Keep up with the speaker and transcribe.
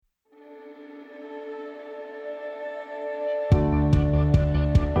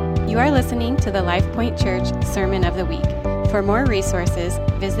You are listening to the LifePoint Church Sermon of the Week. For more resources,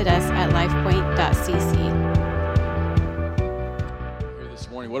 visit us at lifepoint.cc. Here this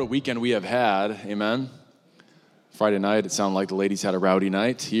morning, what a weekend we have had, amen. Friday night, it sounded like the ladies had a rowdy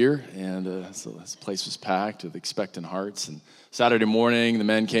night here, and so this place was packed with expectant hearts. And Saturday morning, the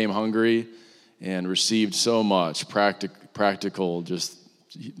men came hungry and received so much practical, just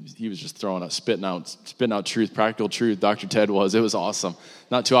he was just throwing out, spitting out truth, practical truth. Dr. Ted was. It was awesome.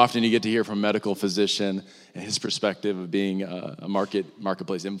 Not too often you get to hear from a medical physician and his perspective of being a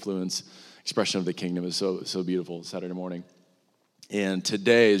marketplace influence, expression of the kingdom is so beautiful Saturday morning. And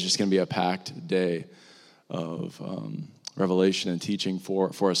today is just going to be a packed day of revelation and teaching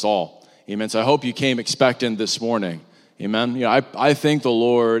for us all. Amen. So I hope you came expectant this morning. Amen. You know, I thank the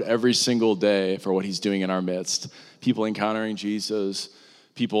Lord every single day for what he's doing in our midst. People encountering Jesus,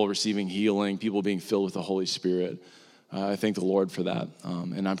 people receiving healing, people being filled with the Holy Spirit. I thank the Lord for that.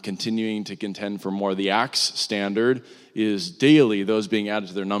 And I'm continuing to contend for more. The Acts standard is daily those being added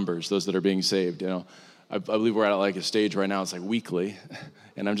to their numbers, those that are being saved. You know, I believe we're at like a stage right now, it's like weekly.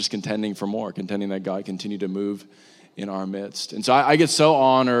 And I'm just contending for more, contending that God continue to move in our midst. And so I get so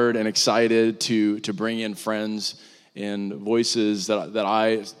honored and excited to bring in friends and voices that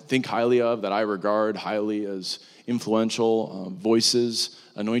I think highly of, that I regard highly as influential voices,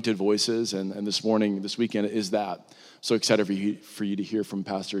 anointed voices, and this weekend is that. So excited for you to hear from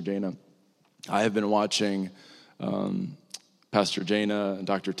Pastor Jana. I have been watching Pastor Jana and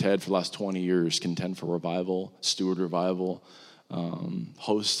Dr. Ted for the last 20 years contend for revival, steward revival,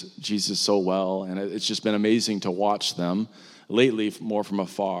 host Jesus so well, and it's just been amazing to watch them. Lately, more from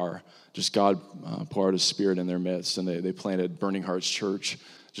afar, just God pour out his spirit in their midst, and they planted Burning Hearts Church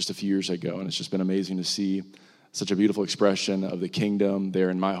just a few years ago, and it's just been amazing to see such a beautiful expression of the kingdom there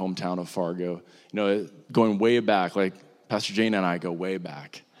in my hometown of Fargo. You know, going way back, like Pastor Jane and I go way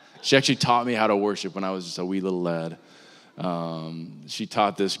back. She actually taught me how to worship when I was just a wee little lad. She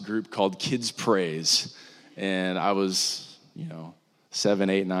taught this group called Kids Praise, and I was, 7,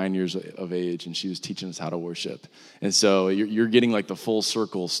 8, 9 years of age, and she was teaching us how to worship. And so you're getting like the full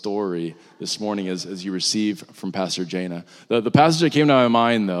circle story this morning as you receive from Pastor Jana. The passage that came to my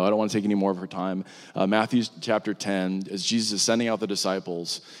mind, though, I don't want to take any more of her time, Matthew chapter 10, as Jesus is sending out the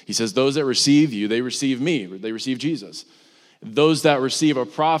disciples, he says, those that receive you, they receive me, they receive Jesus. Those that receive a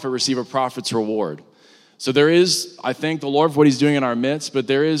prophet's reward. So there is, I thank the Lord for what he's doing in our midst, but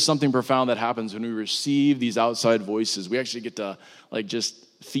there is something profound that happens when we receive these outside voices. We actually get to just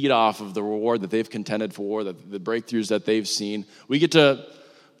feed off of the reward that they've contended for, the breakthroughs that they've seen. We get to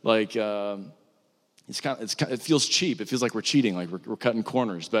it feels cheap. It feels like we're cheating, like we're cutting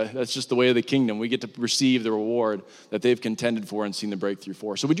corners, but that's just the way of the kingdom. We get to receive the reward that they've contended for and seen the breakthrough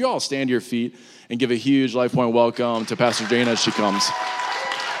for. So would you all stand to your feet and give a huge LifePoint welcome to Pastor Jana as she comes.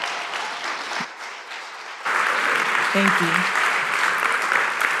 Thank you.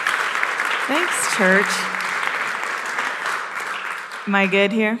 Thanks, church. Am I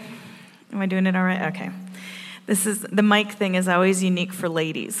good here? Am I doing it all right? Okay. The mic thing is always unique for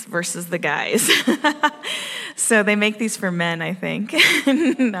ladies versus the guys. So they make these for men, I think,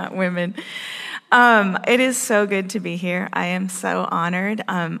 not women. It is so good to be here. I am so honored.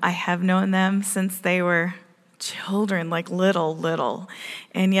 I have known them since they were children, like little.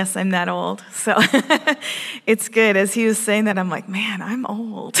 And yes, I'm that old. So it's good. As he was saying that, I'm like, man, I'm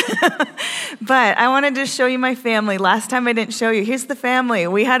old. But I wanted to show you my family. Last time I didn't show you. Here's the family.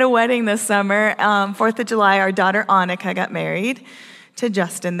 We had a wedding this summer. 4th of July, our daughter Annika got married to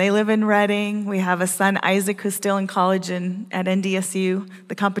Justin. They live in Redding. We have a son, Isaac, who's still in college at NDSU,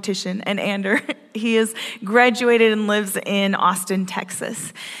 the competition. And Ander, he is graduated and lives in Austin,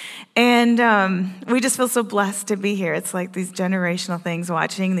 Texas. And we just feel so blessed to be here. It's like these generational things,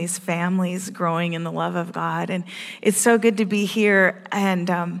 watching these families growing in the love of God. And it's so good to be here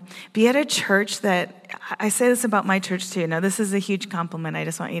and be at a church that, I say this about my church too. Now, this is a huge compliment I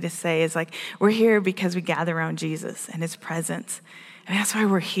just want you to say, is like, we're here because we gather around Jesus and his presence. And that's why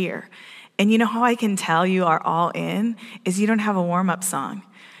we're here. And you know how I can tell you are all in is you don't have a warm-up song.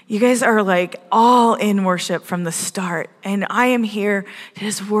 You guys are like all in worship from the start. And I am here to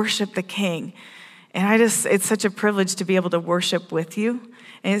just worship the King. And it's such a privilege to be able to worship with you.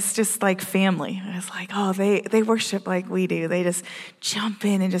 And it's just like family. And it's like, oh, they worship like we do. They just jump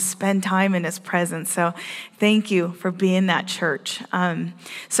in and just spend time in his presence. So thank you for being that church.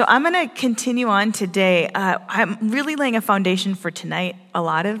 So I'm going to continue on today. I'm really laying a foundation for tonight, a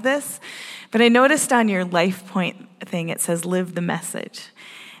lot of this. But I noticed on your LifePoint thing, it says live the message.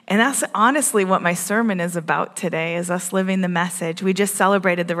 And that's honestly what my sermon is about today, is us living the message. We just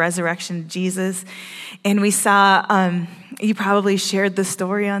celebrated the resurrection of Jesus, and we saw, you probably shared the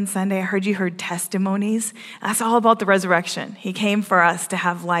story on Sunday. I heard you heard testimonies. That's all about the resurrection. He came for us to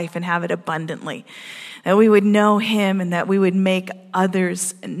have life and have it abundantly, that we would know him and that we would make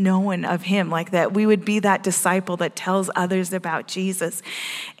others known of him, like that we would be that disciple that tells others about Jesus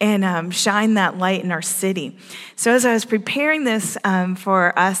and shine that light in our city. So as I was preparing this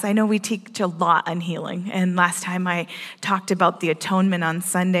for us, I know we teach a lot on healing. And last time I talked about the atonement on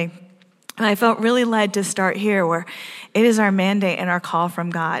Sunday. And I felt really led to start here, where it is our mandate and our call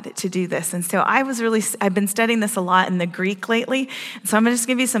from God to do this. And so I've been studying this a lot in the Greek lately. So I'm going to just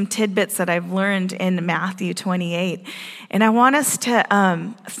give you some tidbits that I've learned in Matthew 28. And I want us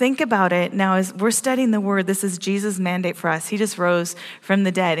to think about it now as we're studying the word. This is Jesus' mandate for us. He just rose from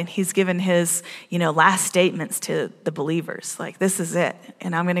the dead, and he's given his, last statements to the believers. Like, this is it.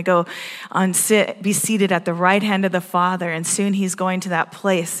 And I'm going to go be seated at the right hand of the Father. And soon he's going to that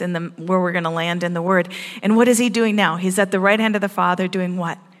place where we're going to land in the word. And what is he doing now? He's at the right hand of the Father doing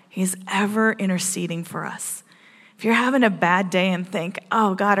what? He's ever interceding for us. If you're having a bad day and think,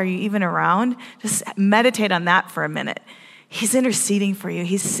 oh God, are you even around? Just meditate on that for a minute. He's interceding for you.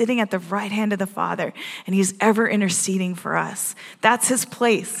 He's sitting at the right hand of the Father, and he's ever interceding for us. That's his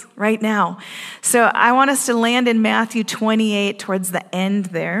place right now. So I want us to land in Matthew 28 towards the end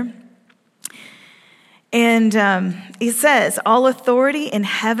there. And he says, all authority in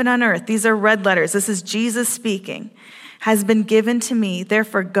heaven and earth, these are red letters, this is Jesus speaking, has been given to me.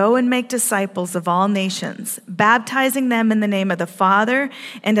 Therefore, go and make disciples of all nations, baptizing them in the name of the Father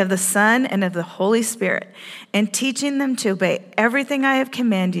and of the Son and of the Holy Spirit, and teaching them to obey everything I have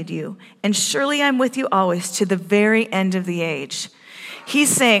commanded you. And surely I'm with you always to the very end of the age. He's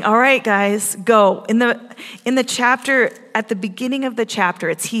saying, all right, guys, go. In the chapter, at the beginning of the chapter,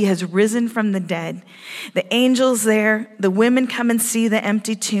 it's he has risen from the dead. The angels there, the women come and see the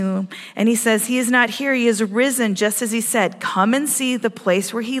empty tomb. And he says, he is not here. He is risen, just as he said. Come and see the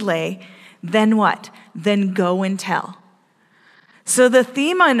place where he lay. Then what? Then go and tell. So the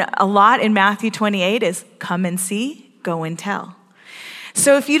theme on a lot in Matthew 28 is come and see, go and tell.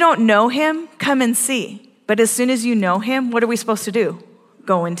 So if you don't know him, come and see. But as soon as you know him, what are we supposed to do?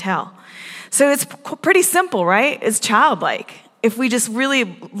 Go and tell. So it's pretty simple, right? It's childlike. If we just really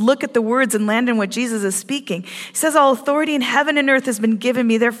look at the words and land in what Jesus is speaking. He says, all authority in heaven and earth has been given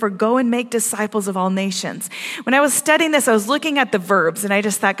me, therefore go and make disciples of all nations. When I was studying this, I was looking at the verbs, and I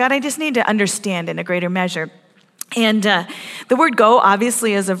just thought, God, I just need to understand in a greater measure. And the word go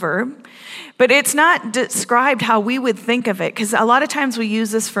obviously is a verb, but it's not described how we would think of it, because a lot of times we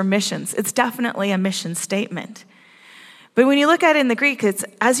use this for missions. It's definitely a mission statement. But when you look at it in the Greek, it's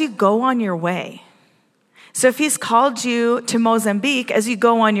as you go on your way. So if he's called you to Mozambique, as you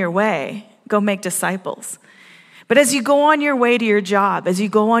go on your way, go make disciples. But as you go on your way to your job, as you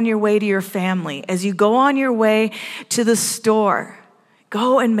go on your way to your family, as you go on your way to the store,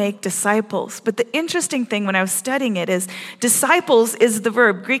 go and make disciples. But the interesting thing when I was studying it is disciples is the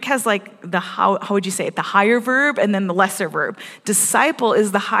verb. Greek has like how would you say it? The higher verb and then the lesser verb. Disciple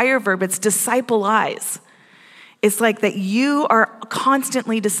is the higher verb. It's discipleize. It's like that you are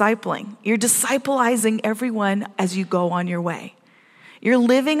constantly discipling. You're disciplizing everyone as you go on your way. You're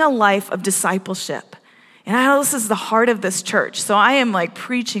living a life of discipleship. And I know this is the heart of this church. So I am like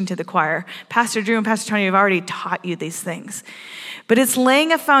preaching to the choir. Pastor Drew and Pastor Tony have already taught you these things. But it's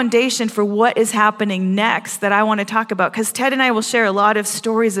laying a foundation for what is happening next that I want to talk about. Because Ted and I will share a lot of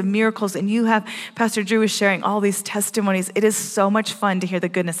stories of miracles. And Pastor Drew is sharing all these testimonies. It is so much fun to hear the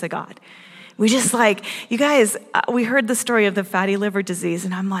goodness of God. We just you guys, we heard the story of the fatty liver disease,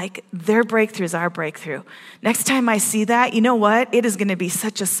 and I'm like, their breakthrough is our breakthrough. Next time I see that, you know what? It is going to be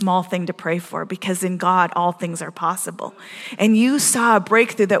such a small thing to pray for, because in God, all things are possible. And you saw a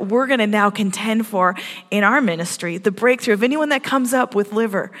breakthrough that we're going to now contend for in our ministry, the breakthrough of anyone that comes up with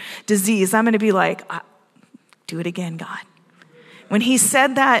liver disease. I'm going to be like, do it again, God. When he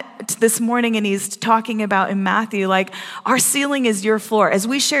said that this morning, and he's talking about in Matthew, like, our ceiling is your floor. As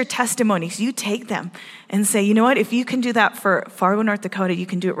we share testimonies, you take them and say, you know what? If you can do that for Fargo, North Dakota, you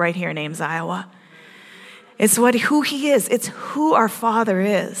can do it right here in Ames, Iowa. It's who he is. It's who our Father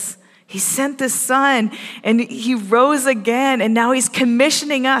is. He sent the Son, and he rose again, and now he's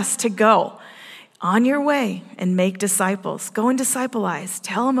commissioning us to go on your way and make disciples. Go and discipleize.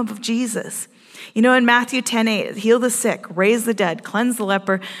 Tell them of Jesus. You know, in Matthew 10:8, heal the sick, raise the dead, cleanse the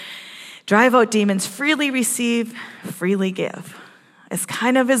leper, drive out demons, freely receive, freely give. It's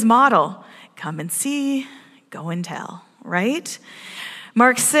kind of his model. Come and see, go and tell, right?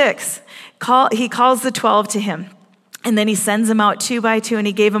 Mark 6, he calls the 12 to him. And then he sends them out 2 by 2, and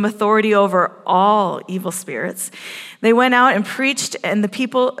he gave them authority over all evil spirits. They went out and preached and the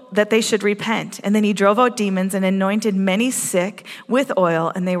people that they should repent. And then he drove out demons and anointed many sick with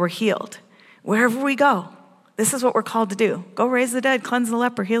oil, and they were healed. Wherever we go, this is what we're called to do. Go raise the dead, cleanse the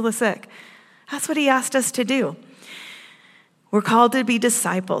leper, heal the sick. That's what he asked us to do. We're called to be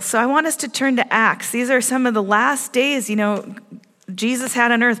disciples. So I want us to turn to Acts. These are some of the last days, Jesus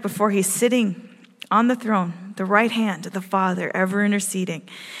had on earth before he's sitting on the throne, the right hand of the Father, ever interceding.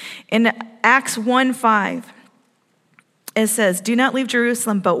 In Acts 1:5, it says, "Do not leave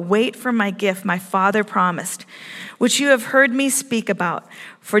Jerusalem, but wait for my gift my Father promised, which you have heard me speak about.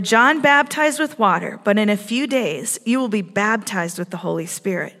 For John baptized with water, but in a few days you will be baptized with the Holy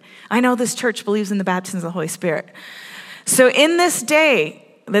Spirit." I know this church believes in the baptism of the Holy Spirit. So in this day,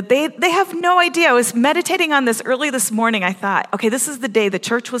 that they have no idea. I was meditating on this early this morning. I thought, okay, this is the day the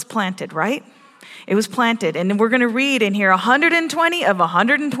church was planted, right? It was planted. And we're going to read in here 120 of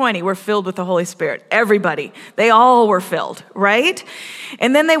 120 were filled with the Holy Spirit. Everybody. They all were filled, right?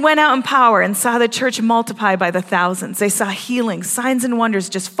 And then they went out in power and saw the church multiply by the thousands. They saw healing. Signs and wonders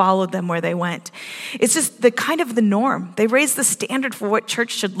just followed them where they went. It's just the norm. They raised the standard for what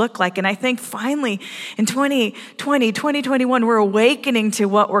church should look like. And I think finally in 2020, 2021, we're awakening to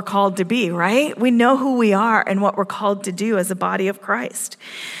what we're called to be, right? We know who we are and what we're called to do as a body of Christ.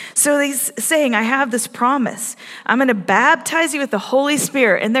 So he's saying, I have this promise. I'm going to baptize you with the Holy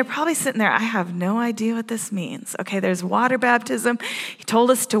Spirit. And they're probably sitting there, I have no idea what this means. Okay, there's water baptism. He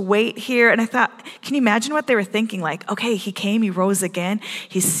told us to wait here. And I thought, can you imagine what they were thinking? Like, okay, he came, he rose again,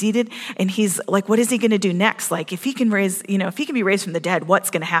 he's seated, and he's like, what is he going to do next? Like, if he can be raised from the dead,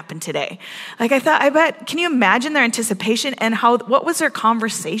 what's going to happen today? Like, I bet, can you imagine their anticipation and what was their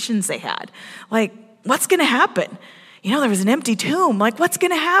conversations they had? Like, what's going to happen? There was an empty tomb. Like, what's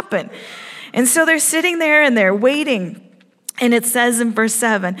going to happen? And so they're sitting there and they're waiting. And it says in verse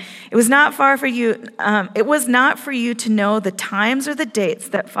 7, it was not for you to know the times or the dates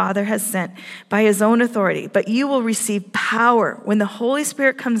that Father has sent by his own authority, but you will receive power when the Holy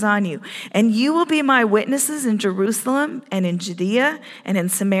Spirit comes on you. And you will be my witnesses in Jerusalem and in Judea and in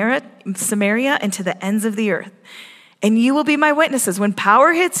Samaria and to the ends of the earth. And you will be my witnesses. When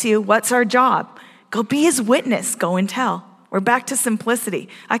power hits you, what's our job? Go be his witness. Go and tell. We're back to simplicity.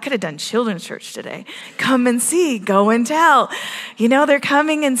 I could have done children's church today. Come and see. Go and tell. They're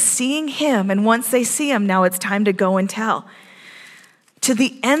coming and seeing him. And once they see him, now it's time to go and tell. To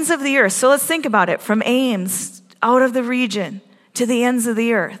the ends of the earth. So let's think about it. From Ames, out of the region, to the ends of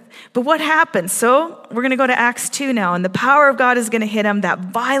the earth. But what happens? So we're going to go to Acts 2 now. And the power of God is going to hit them. That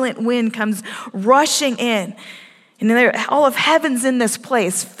violent wind comes rushing in. And all of heaven's in this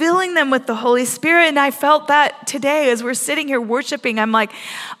place, filling them with the Holy Spirit. And I felt that today as we're sitting here worshiping. I'm like,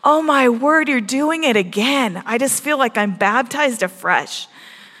 oh my word, you're doing it again. I just feel like I'm baptized afresh.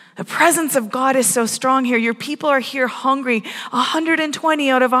 The presence of God is so strong here. Your people are here hungry. 120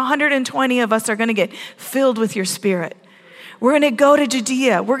 out of 120 of us are going to get filled with your Spirit. We're going to go to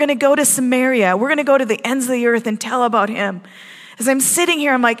Judea. We're going to go to Samaria. We're going to go to the ends of the earth and tell about him. As I'm sitting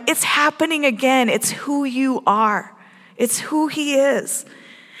here, I'm like, it's happening again. It's who you are. It's who he is.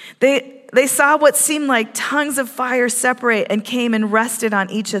 They saw what seemed like tongues of fire separate and came and rested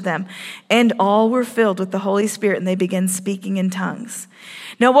on each of them. And all were filled with the Holy Spirit, and they began speaking in tongues.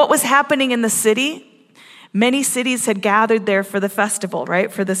 Now, what was happening in the city? Many cities had gathered there for the festival,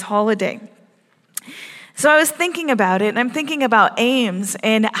 right? For this holiday. So I was thinking about it, and I'm thinking about Ames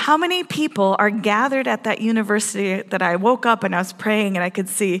and how many people are gathered at that university that I woke up and I was praying and I could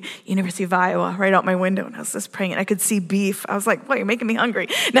see University of Iowa right out my window, and I was just praying and I could see beef. I was like, "Well, you're making me hungry."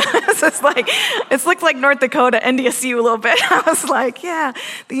 No, it looked like North Dakota, NDSU a little bit. I was like, yeah,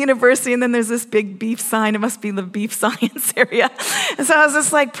 the university, and then there's this big beef sign. It must be the beef science area. And so I was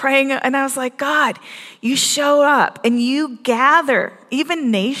just like praying, and I was like, God, you show up and you gather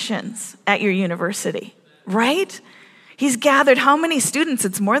even nations at your university. Right? He's gathered how many students?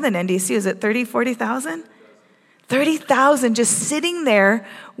 It's more than NDSU. Is it 30, 40,000? 30,000 just sitting there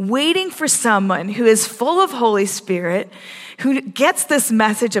waiting for someone who is full of Holy Spirit, who gets this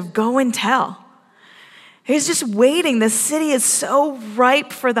message of go and tell. He's just waiting. The city is so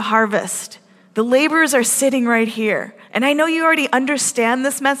ripe for the harvest. The laborers are sitting right here. And I know you already understand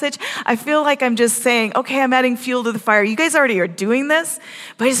this message. I feel like I'm just saying, okay, I'm adding fuel to the fire. You guys already are doing this,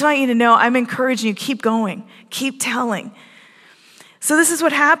 but I just want you to know I'm encouraging you. Keep going. Keep telling. So this is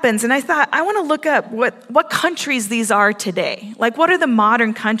what happens. And I thought, I want to look up what countries these are today. Like, what are the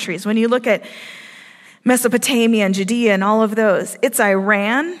modern countries? When you look at Mesopotamia and Judea and all of those, it's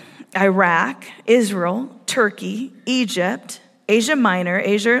Iran, Iraq, Israel, Turkey, Egypt, Asia Minor,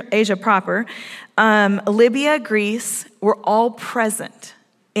 Asia proper, Libya, Greece, were all present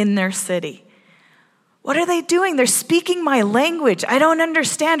in their city. What are they doing? They're speaking my language. I don't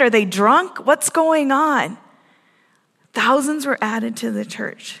understand. Are they drunk? What's going on? Thousands were added to the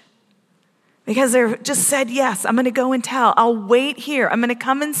church because they just said, yes, I'm going to go and tell. I'll wait here. I'm going to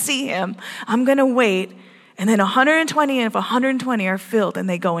come and see him. I'm going to wait. And then 120, and if 120 are filled, and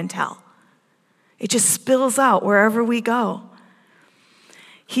they go and tell. It just spills out wherever we go.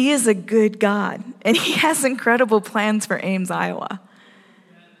 He is a good God, and he has incredible plans for Ames, Iowa.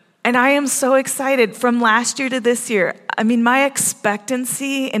 And I am so excited from last year to this year. I mean, my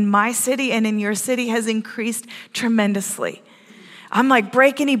expectancy in my city and in your city has increased tremendously. I'm like,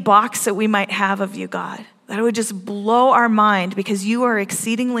 break any box that we might have of you, God. That it would just blow our mind because you are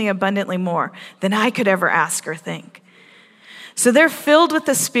exceedingly abundantly more than I could ever ask or think. So they're filled with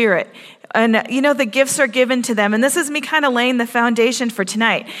the Spirit. And, the gifts are given to them. And this is me kind of laying the foundation for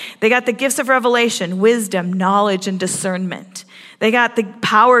tonight. They got the gifts of revelation, wisdom, knowledge, and discernment. They got the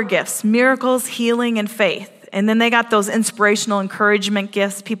power gifts, miracles, healing, and faith. And then they got those inspirational encouragement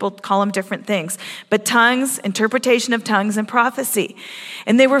gifts. People call them different things. But tongues, interpretation of tongues, and prophecy.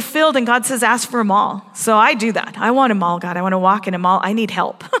 And they were filled, and God says, ask for them all. So I do that. I want them all, God. I want to walk in them all. I need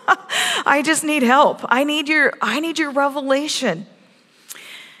help. I just need help. I need your revelation.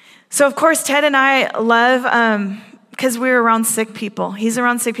 So, of course, Ted and I love, because we were around sick people. He's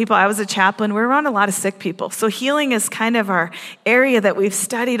around sick people. I was a chaplain. We're around a lot of sick people. So healing is kind of our area that we've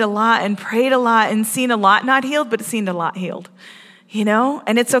studied a lot and prayed a lot and seen a lot not healed, but seen a lot healed.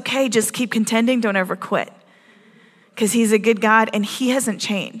 And it's okay. Just keep contending. Don't ever quit. Because he's a good God, and he hasn't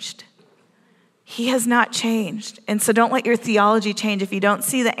changed. He has not changed. And so don't let your theology change. If you don't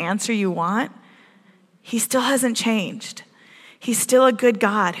see the answer you want, he still hasn't changed. He's still a good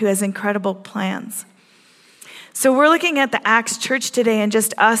God who has incredible plans. So we're looking at the Acts church today and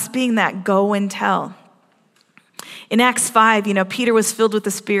just us being that go and tell. In Acts 5, Peter was filled with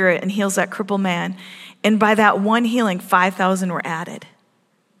the Spirit and heals that crippled man. And by that one healing, 5,000 were added.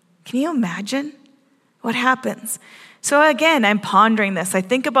 Can you imagine what happens? So again, I'm pondering this. I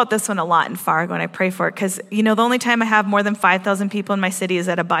think about this one a lot in Fargo, and I pray for it because, the only time I have more than 5,000 people in my city is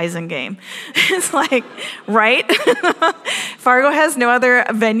at a Bison game. It's like, right? Fargo has no other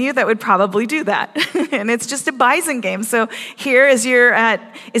venue that would probably do that. And it's just a Bison game. So here is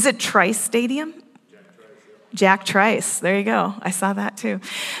is it Trice Stadium? Jack Trice. There you go. I saw that too.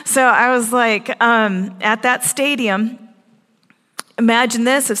 So I was like, at that stadium, imagine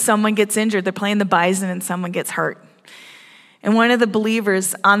this, if someone gets injured, they're playing the Bison and someone gets hurt. And one of the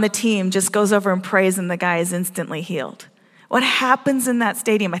believers on the team just goes over and prays, and the guy is instantly healed. What happens in that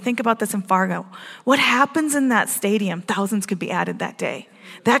stadium? I think about this in Fargo. What happens in that stadium? Thousands could be added that day.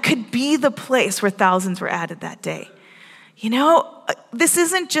 That could be the place where thousands were added that day. This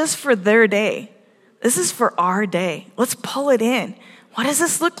isn't just for their day. This is for our day. Let's pull it in. What does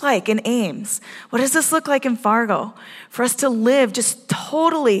this look like in Ames? What does this look like in Fargo? For us to live, just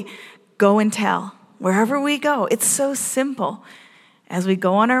totally go and tell. Wherever we go, it's so simple. As we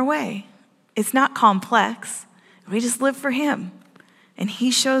go on our way, it's not complex. We just live for him, and he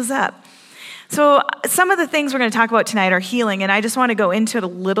shows up. So some of the things we're going to talk about tonight are healing, and I just want to go into it a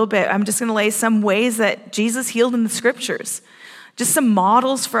little bit. I'm just going to lay some ways that Jesus healed in the scriptures, just some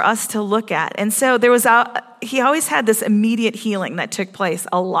models for us to look at. And so he always had this immediate healing that took place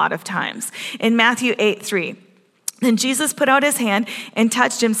a lot of times. In Matthew 8:3. Then Jesus put out his hand and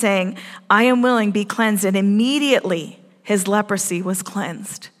touched him, saying, I am willing, be cleansed. And immediately his leprosy was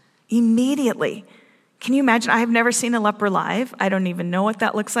cleansed. Immediately. Can you imagine? I have never seen a leper live. I don't even know what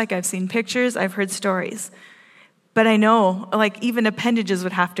that looks like. I've seen pictures. I've heard stories. But I know, even appendages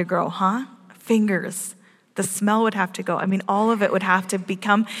would have to grow, Fingers. The smell would have to go. All of it would have to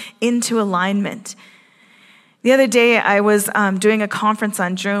become into alignment. The other day, I was doing a conference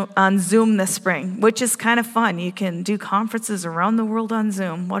on Zoom this spring, which is kind of fun. You can do conferences around the world on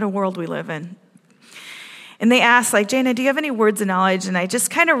Zoom. What a world we live in. And they asked, Jana, do you have any words of knowledge? And I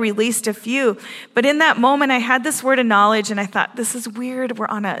just kind of released a few. But in that moment, I had this word of knowledge, and I thought, this is weird. We're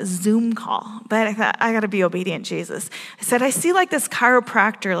on a Zoom call. But I thought, I got to be obedient, Jesus. I said, I see this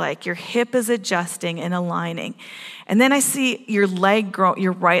chiropractor, your hip is adjusting and aligning. And then I see your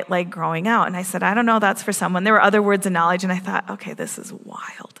right leg growing out. And I said, I don't know, that's for someone. There were other words of knowledge, and I thought, okay, this is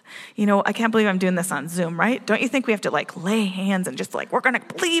wild. I can't believe I'm doing this on Zoom, right? Don't you think we have to lay hands and just we're going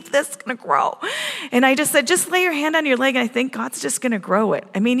to believe this is going to grow? And I just said, just lay your hand on your leg, and I think God's just going to grow it.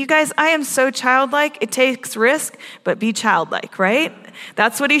 You guys, I am so childlike. It takes risk, but be childlike, right?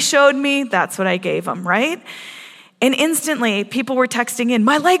 That's what he showed me. That's what I gave him, right? And instantly, people were texting in,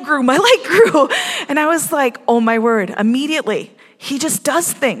 my leg grew. And I was like, oh my word, immediately. he just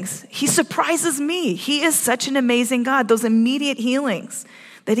does things. He surprises me. He is such an amazing God, those immediate healings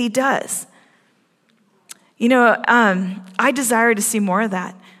that he does. You know, I desire to see more of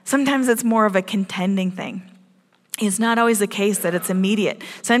that. Sometimes it's more of a contending thing. It's not always the case that it's immediate.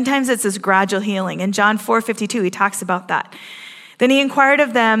 Sometimes it's this gradual healing. In John 4:52, he talks about that. Then he inquired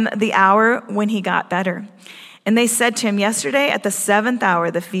of them the hour when he got better. And they said to him, yesterday at the 7th hour,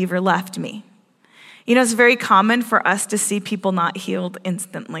 the fever left me. You know, it's very common for us to see people not healed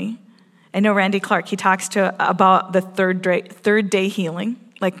instantly. I know Randy Clark, he talks about the third day healing.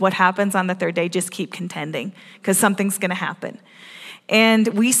 Like what happens on the third day, just keep contending because something's going to happen. And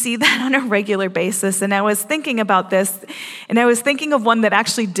we see that on a regular basis. And I was thinking about this, and I was thinking of one that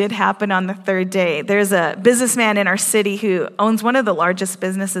actually did happen on the third day. There's a businessman in our city who owns one of the largest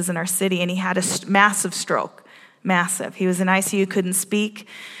businesses in our city, and he had a massive stroke. Massive. He was in ICU, couldn't speak.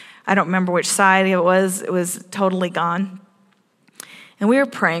 I don't remember which side it was. It was totally gone. And we were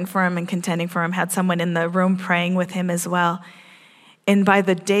praying for him and contending for him, had someone in the room praying with him as well. And by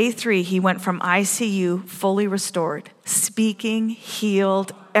the day 3, he went from ICU fully restored, speaking,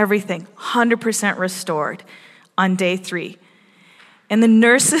 healed, everything, 100% restored on day 3. And the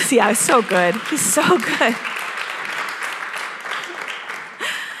nurses, yeah, so good. He's so good.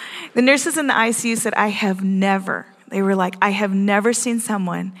 The nurses in the ICU said, I have never seen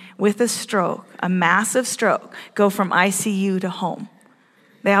someone with a stroke, a massive stroke, go from ICU to home.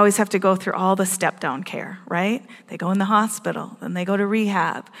 They always have to go through all the step-down care, right? They go in the hospital, then they go to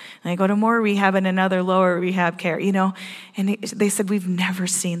rehab, and they go to more rehab and another lower rehab care, you know. And they said, we've never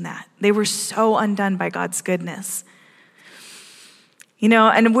seen that. They were so undone by God's goodness. You know,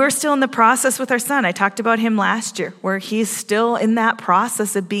 and we're still in the process with our son. I talked about him last year, where he's still in that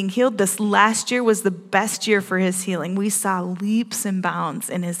process of being healed. This last year was the best year for his healing. We saw leaps and bounds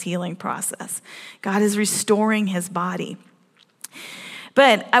in his healing process. God is restoring his body.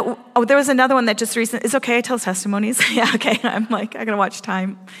 But there was another one that just recently, it's okay, I tell testimonies. Yeah, okay, I'm like, I gotta watch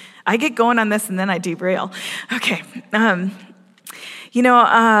time. I get going on this and then I derail. Okay,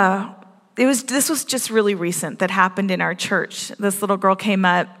 this was just really recent that happened in our church. This little girl came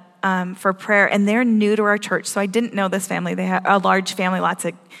up for prayer, and they're new to our church, so I didn't know this family. They had a large family, lots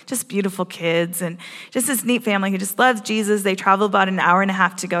of just beautiful kids, and just this neat family who just loves Jesus. They travel about an hour and a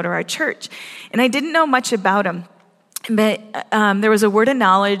half to go to our church, and I didn't know much about them. But there was a word of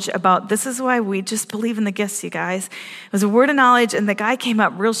knowledge about, this is why we just believe in the gifts, you guys. It was a word of knowledge, and the guy came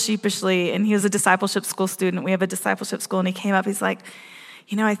up real sheepishly, and he was a discipleship school student. We have a discipleship school, and he came up, he's like,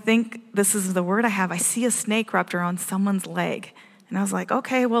 you know, I think this is the word I have. I see a snake wrapped around someone's leg. And I was like,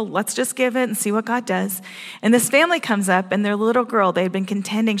 okay, well, let's just give it and see what God does. And this family comes up, and their little girl, they had been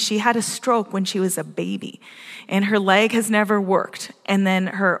contending. She had a stroke when she was a baby, and her leg has never worked. And then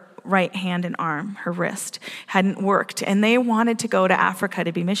her right hand and arm, her wrist, hadn't worked. And they wanted to go to Africa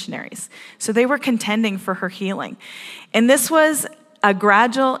to be missionaries. So they were contending for her healing. And this was a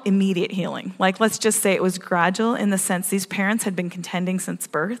gradual, immediate healing. Like, let's just say it was gradual in the sense these parents had been contending since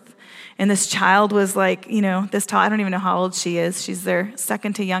birth. And this child was like, you know, this tall. I don't even know how old she is. She's their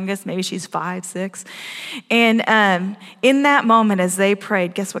second to youngest. Maybe she's 5, 6. And in that moment, as they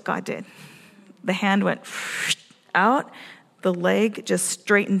prayed, guess what God did? The hand went out. The leg just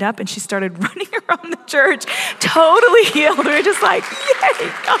straightened up, and she started running around the church, totally healed. We were just like,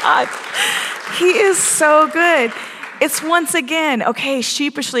 yay, God. He is so good. It's once again, okay,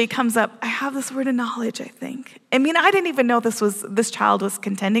 sheepishly comes up, I have this word of knowledge, I think. I mean, I didn't even know this child was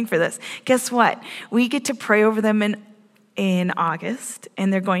contending for this. Guess what? We get to pray over them in August,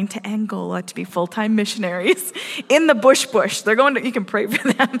 and they're going to Angola to be full-time missionaries in the bush. They're going to, you can pray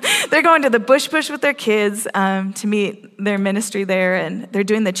for them. They're going to the bush with their kids to meet their ministry there, and they're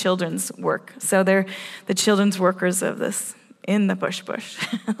doing the children's work. So they're the children's workers of this in the bush.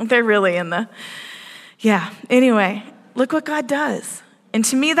 They're really in the, yeah. Anyway, look what God does. And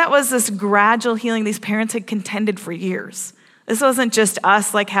to me, that was this gradual healing. These parents had contended for years. This wasn't just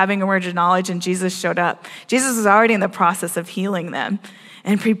us like having a word of knowledge and Jesus showed up. Jesus was already in the process of healing them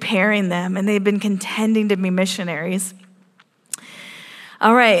and preparing them, and they've been contending to be missionaries.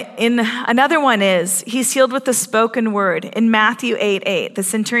 All right, another one is, he's healed with the spoken word. In Matthew 8:8, the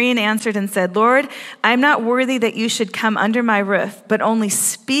centurion answered and said, Lord, I'm not worthy that you should come under my roof, but only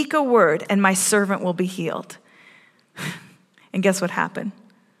speak a word and my servant will be healed. And guess what happened?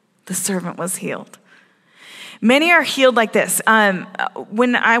 The servant was healed. Many are healed like this. I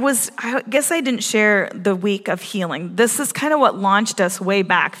guess I didn't share the week of healing. This is kind of what launched us way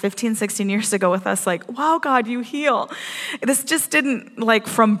back 15, 16 years ago with us like, wow, God, you heal. This just didn't, like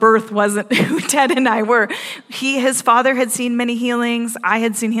from birth, wasn't who Ted and I were. His father had seen many healings. I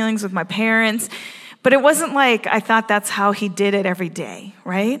had seen healings with my parents. But it wasn't like I thought that's how he did it every day,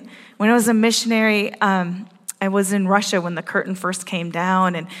 right? When I was a missionary, I was in Russia when the curtain first came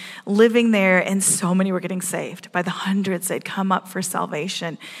down and living there, and so many were getting saved. By the hundreds, they'd come up for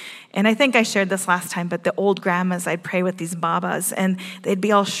salvation. And I think I shared this last time, but the old grandmas, I'd pray with these babas, and they'd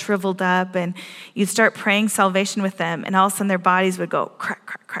be all shriveled up, and you'd start praying salvation with them, and all of a sudden their bodies would go crack,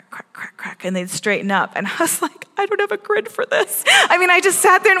 crack, crack, crack, crack, crack, and they'd straighten up. And I was like, I don't have a grid for this. I mean, I just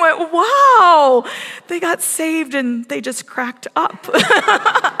sat there and went, wow, they got saved, and they just cracked up.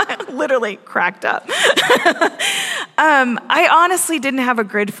 Literally cracked up. I honestly didn't have a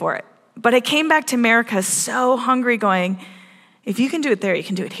grid for it, but I came back to America so hungry going, if you can do it there, you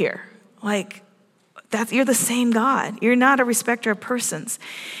can do it here. Like, you're the same God. You're not a respecter of persons.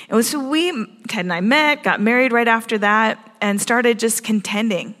 And so Ted and I met, got married right after that, and started just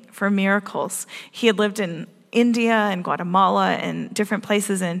contending for miracles. He had lived in India and Guatemala and different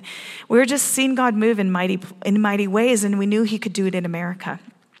places, and we were just seeing God move in mighty ways, and we knew he could do it in America.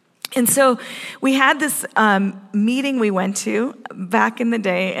 And so we had this meeting we went to back in the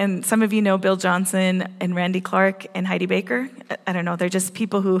day, and some of you know Bill Johnson and Randy Clark and Heidi Baker. I don't know, they're just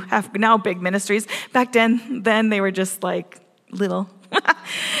people who have now big ministries. Back then they were just like little.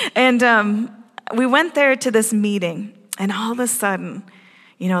 And we went there to this meeting, and all of a sudden,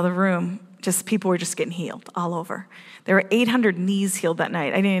 the room, people were just getting healed all over. There were 800 knees healed that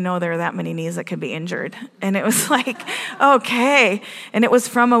night. I didn't even know there were that many knees that could be injured. And it was like, okay. And it was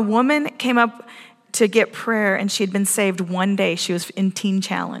from a woman that came up to get prayer, and she had been saved one day. She was in Teen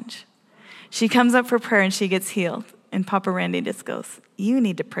Challenge. She comes up for prayer, and she gets healed. And Papa Randy just goes, you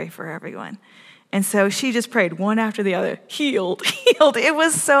need to pray for everyone. And so she just prayed one after the other, healed. It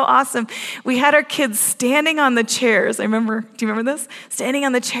was so awesome. We had our kids standing on the chairs. Do you remember this? Standing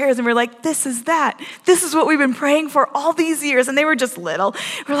on the chairs, and we're like, this is that. This is what we've been praying for all these years. And they were just little.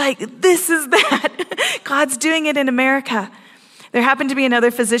 We're like, this is that. God's doing it in America. There happened to be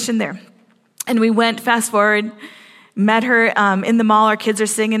another physician there. And we went, fast forward, met her in the mall. Our kids are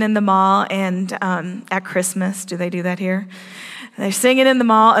singing in the mall. And at Christmas, do they do that here? They're singing in the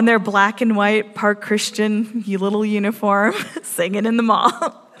mall, and they're black and white, Park Christian, little uniform, singing in the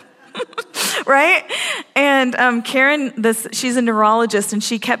mall, right? And Karen, she's a neurologist, and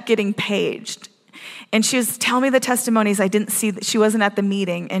she kept getting paged. And she was telling me the testimonies. I didn't see that she wasn't at the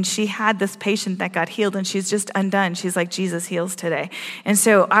meeting, and she had this patient that got healed, and she's just undone. She's like, Jesus heals today. And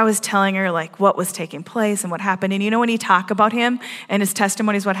so I was telling her like what was taking place and what happened. And when you talk about him and his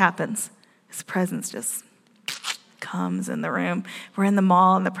testimonies, what happens? His presence just comes in the room. We're in the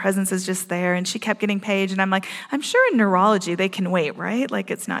mall, and the presence is just there. And she kept getting paged, and I'm like, I'm sure in neurology they can wait, right? Like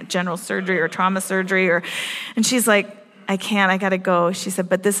it's not general surgery or trauma surgery. And she's like, I can't, I gotta go. She said,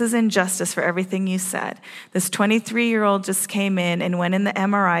 but this is injustice for everything you said. This 23-year-old just came in and went in the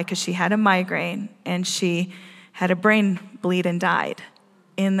MRI because she had a migraine, and she had a brain bleed and died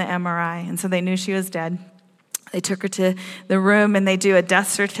in the MRI. And so they knew she was dead. They took her to the room, and they do a death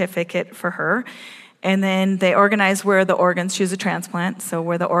certificate for her. And then they organize where the organs, she was a transplant, so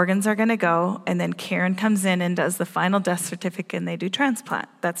where the organs are going to go. And then Karen comes in and does the final death certificate, and they do transplant.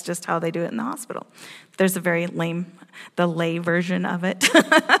 That's just how they do it in the hospital. There's a very the lay version of it.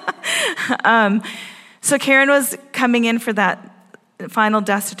 So Karen was coming in for that final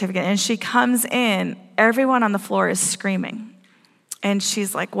death certificate, and she comes in. Everyone on the floor is screaming. And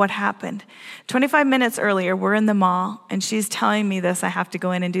she's like, what happened? 25 minutes earlier, we're in the mall, and she's telling me this, I have to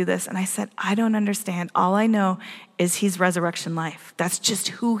go in and do this. And I said, I don't understand. All I know is he's resurrection life. That's just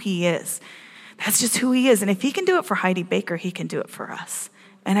who he is. That's just who he is. And if he can do it for Heidi Baker, he can do it for us.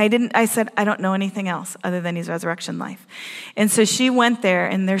 And I said, I don't know anything else other than he's resurrection life. And so she went there,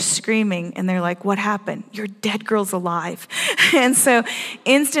 and they're screaming, and they're like, what happened? Your dead girl's alive. And so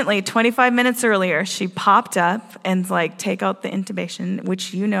instantly, 25 minutes earlier, she popped up and like, take out the intubation,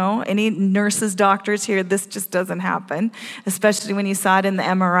 which any nurses, doctors here, this just doesn't happen, especially when you saw it in the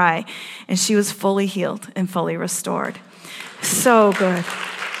MRI. And she was fully healed and fully restored. So good.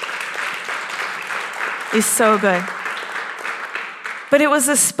 He's so good. But it was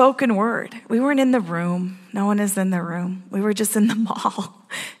a spoken word. We weren't in the room. No one is in the room. We were just in the mall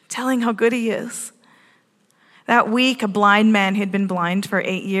telling how good he is. That week, a blind man who'd been blind for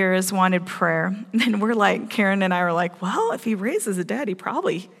 8 years wanted prayer. And we're like, Karen and I were like, well, if he raises the dead, he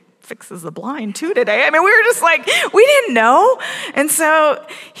probably fixes the blind too today. I mean, we were just like, we didn't know. And so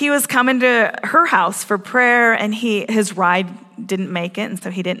he was coming to her house for prayer, and his ride didn't make it, and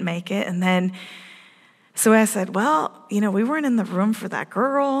so he didn't make it. And then So I said, well, we weren't in the room for that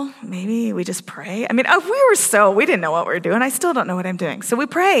girl. Maybe we just pray. I mean, we didn't know what we were doing. I still don't know what I'm doing. So we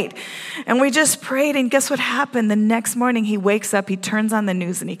prayed, and we just prayed, and guess what happened? The next morning he wakes up, he turns on the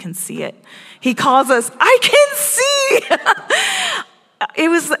news, and he can see it. He calls us, I can see.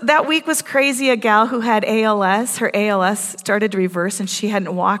 That week was crazy. A gal who had ALS, her ALS started to reverse, and she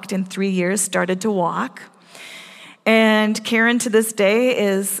hadn't walked in 3 years, started to walk. And Karen, to this day,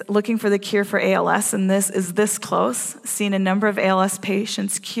 is looking for the cure for ALS, and this is this close, seen a number of ALS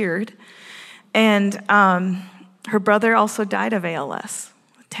patients cured. And her brother also died of ALS.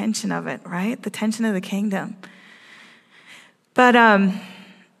 The tension of it, right? The tension of the kingdom. But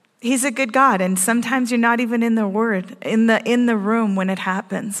he's a good God, and sometimes you're not even in the word, in the room when it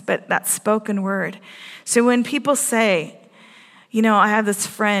happens, but that spoken word. So when people say, I have this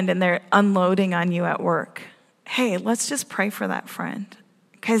friend, and they're unloading on you at work, hey, let's just pray for that friend.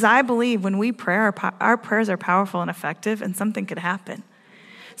 Because I believe when we pray, our prayers are powerful and effective, and something could happen.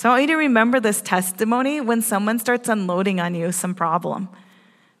 So I want you to remember this testimony when someone starts unloading on you some problem.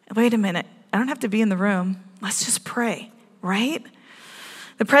 Wait a minute, I don't have to be in the room. Let's just pray, right?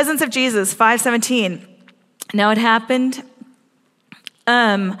 The presence of Jesus, 5:17. Now it happened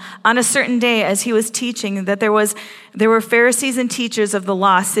on a certain day as he was teaching that there were Pharisees and teachers of the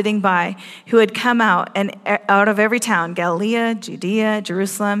law sitting by who had come out of every town, Galilee, Judea,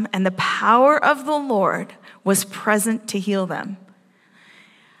 Jerusalem, and the power of the Lord was present to heal them.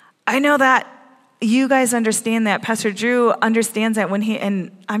 I know that you guys understand that. Pastor Drew understands that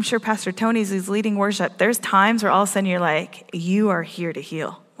and I'm sure Pastor Tony's is leading worship. There's times where all of a sudden you're like, you are here to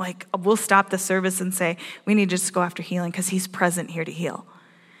heal. Like, we'll stop the service and say, we need to just go after healing because he's present here to heal.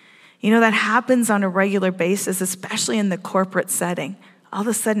 That happens on a regular basis, especially in the corporate setting. All of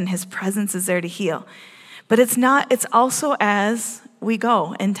a sudden, his presence is there to heal. But it's also as we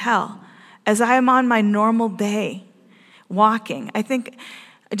go and tell. As I am on my normal day walking, I think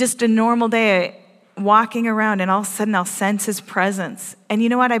just a normal day walking around, and all of a sudden I'll sense his presence. And you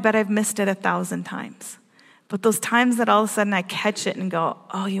know what? I bet I've missed it 1,000 times. But those times that all of a sudden I catch it and go,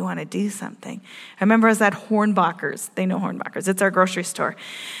 oh, you want to do something. I remember I was at Hornbachers. They know Hornbachers. It's our grocery store.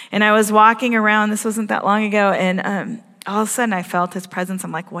 And I was walking around. This wasn't that long ago. And all of a sudden I felt his presence.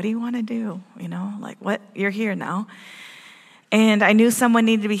 I'm like, what do you want to do? Like, what? You're here now. And I knew someone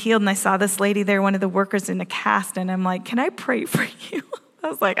needed to be healed. And I saw this lady there, one of the workers in a cast. And I'm like, can I pray for you? I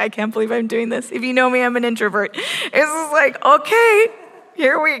was like, I can't believe I'm doing this. If you know me, I'm an introvert. It's just like, okay,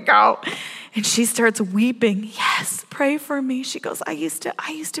 here we go. And she starts weeping. Yes, pray for me. She goes, I used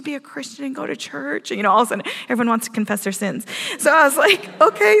to be a Christian and go to church. And, all of a sudden, everyone wants to confess their sins. So I was like,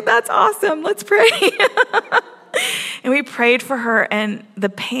 okay, that's awesome. Let's pray. And we prayed for her, and the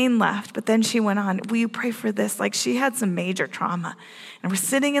pain left. But then she went on, will you pray for this? Like, she had some major trauma. And we're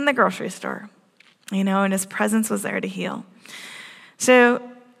sitting in the grocery store, and his presence was there to heal. So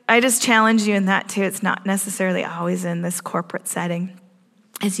I just challenge you in that, too. It's not necessarily always in this corporate setting.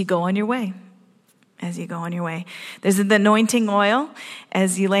 As you go on your way. There's the anointing oil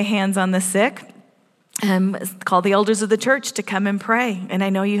as you lay hands on the sick. Call the elders of the church to come and pray. And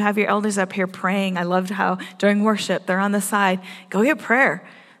I know you have your elders up here praying. I loved how during worship, they're on the side. Go get prayer.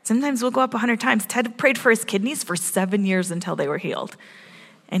 Sometimes we'll go up 100 times. Ted prayed for his kidneys for 7 years until they were healed.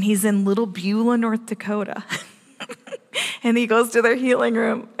 And he's in Little Beulah, North Dakota. And he goes to their healing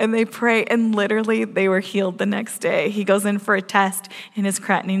room and they pray, and literally they were healed the next day. He goes in for a test and his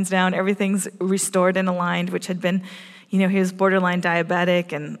creatinine's down. Everything's restored and aligned, which had been, he was borderline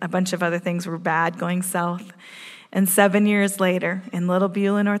diabetic and a bunch of other things were bad going south. And 7 years later in Little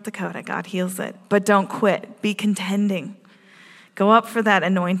Beulah, North Dakota, God heals it. But don't quit. Be contending. Go up for that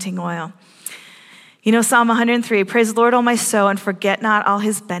anointing oil. Psalm 103, praise the Lord, O my soul, and forget not all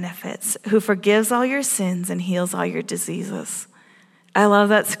his benefits, who forgives all your sins and heals all your diseases. I love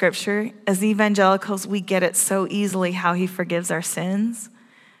that scripture. As evangelicals, we get it so easily how he forgives our sins.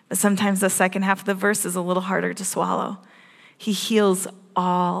 But sometimes the second half of the verse is a little harder to swallow. He heals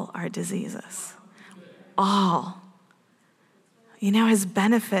all our diseases. All. His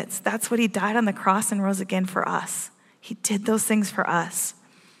benefits, that's what he died on the cross and rose again for us. He did those things for us.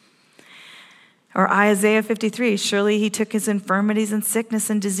 Or Isaiah 53, surely he took his infirmities and sickness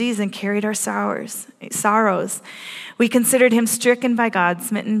and disease and carried our sorrows. We considered him stricken by God,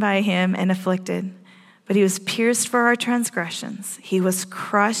 smitten by him, and afflicted. But he was pierced for our transgressions. He was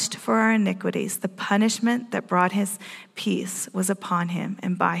crushed for our iniquities. The punishment that brought his peace was upon him,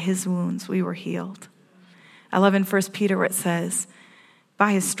 and by his wounds we were healed. I love in 1 Peter where it says,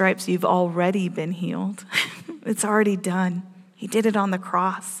 by his stripes you've already been healed. It's already done. He did it on the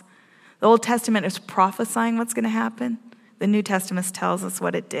cross. The Old Testament is prophesying what's going to happen. The New Testament tells us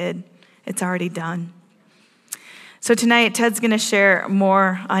what it did. It's already done. So tonight, Ted's going to share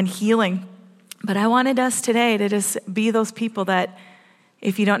more on healing. But I wanted us today to just be those people that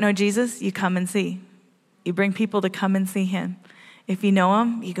if you don't know Jesus, you come and see. You bring people to come and see him. If you know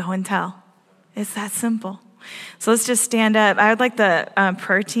him, you go and tell. It's that simple. So let's just stand up. I would like the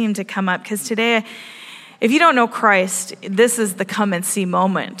prayer team to come up, because today, if you don't know Christ, this is the come and see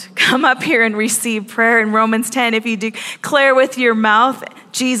moment. Come up here and receive prayer. In Romans 10, if you declare with your mouth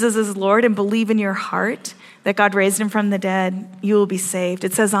Jesus is Lord and believe in your heart that God raised him from the dead, you will be saved.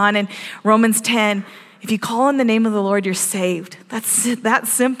 It says on in Romans 10, if you call on the name of the Lord, you're saved. That's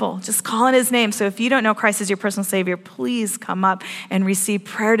simple. Just call on his name. So if you don't know Christ as your personal Savior, please come up and receive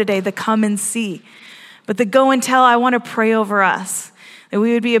prayer today, the come and see. But the go and tell, I want to pray over us, that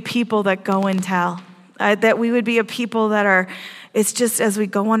we would be a people that go and tell, that we would be a people that are, it's just as we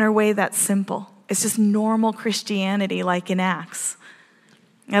go on our way, that's simple. It's just normal Christianity like in Acts.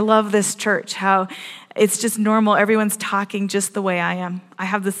 I love this church, how it's just normal. Everyone's talking just the way I am.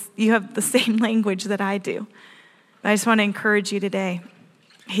 You have the same language that I do. I just want to encourage you today.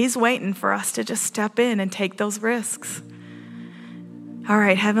 He's waiting for us to just step in and take those risks. All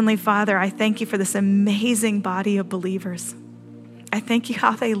right, Heavenly Father, I thank you for this amazing body of believers. I thank you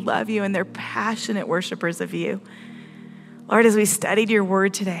how they love you and they're passionate worshipers of you. Lord, as we studied your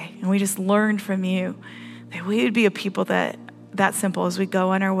word today and we just learned from you, that we would be a people that simple as we go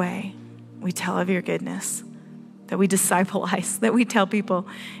on our way, we tell of your goodness, that we discipleize, that we tell people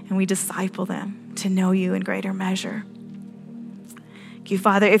and we disciple them to know you in greater measure. Thank you,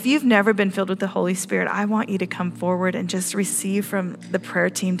 Father. If you've never been filled with the Holy Spirit, I want you to come forward and just receive from the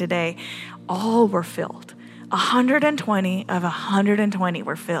prayer team today. All were filled. 120 of 120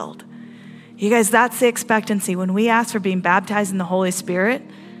 were filled. You guys, that's the expectancy. When we ask for being baptized in the Holy Spirit,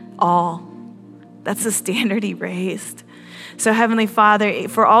 that's the standard he raised. So Heavenly Father,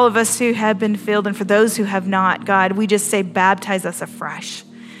 for all of us who have been filled and for those who have not, God, we just say, baptize us afresh.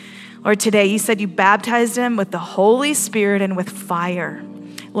 Lord, today you said you baptized him with the Holy Spirit and with fire.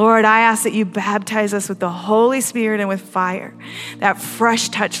 Lord, I ask that you baptize us with the Holy Spirit and with fire. That fresh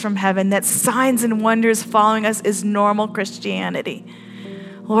touch from heaven, that signs and wonders following us is normal Christianity.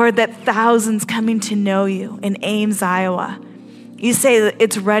 Lord, that thousands coming to know you in Ames, Iowa. You say that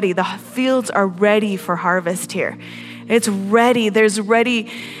it's ready. The fields are ready for harvest here. It's ready. There's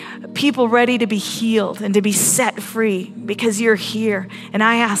people ready to be healed and to be set free because you're here. And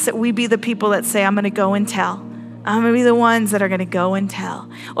I ask that we be the people that say, I'm going to go and tell. I'm going to be the ones that are going to go and tell.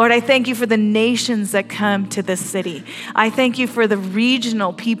 Lord, I thank you for the nations that come to this city. I thank you for the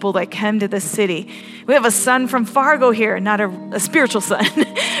regional people that come to this city. We have a son from Fargo here, not a spiritual son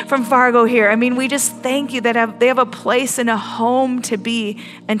from Fargo here. I mean, we just thank you that they have a place and a home to be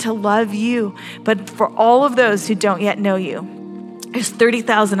and to love you. But for all of those who don't yet know you, there's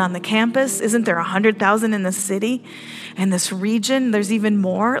 30,000 on the campus. Isn't there 100,000 in the city? In this region, there's even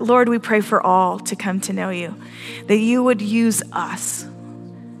more. Lord, we pray for all to come to know you, that you would use us,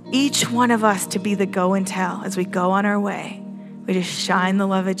 each one of us, to be the go and tell as we go on our way. We just shine the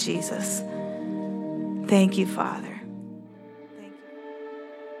love of Jesus. Thank you, Father.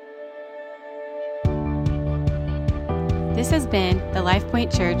 This has been the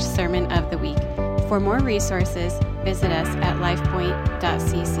LifePoint Church Sermon of the Week. For more resources, visit us at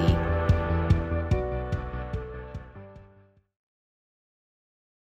lifepoint.cc.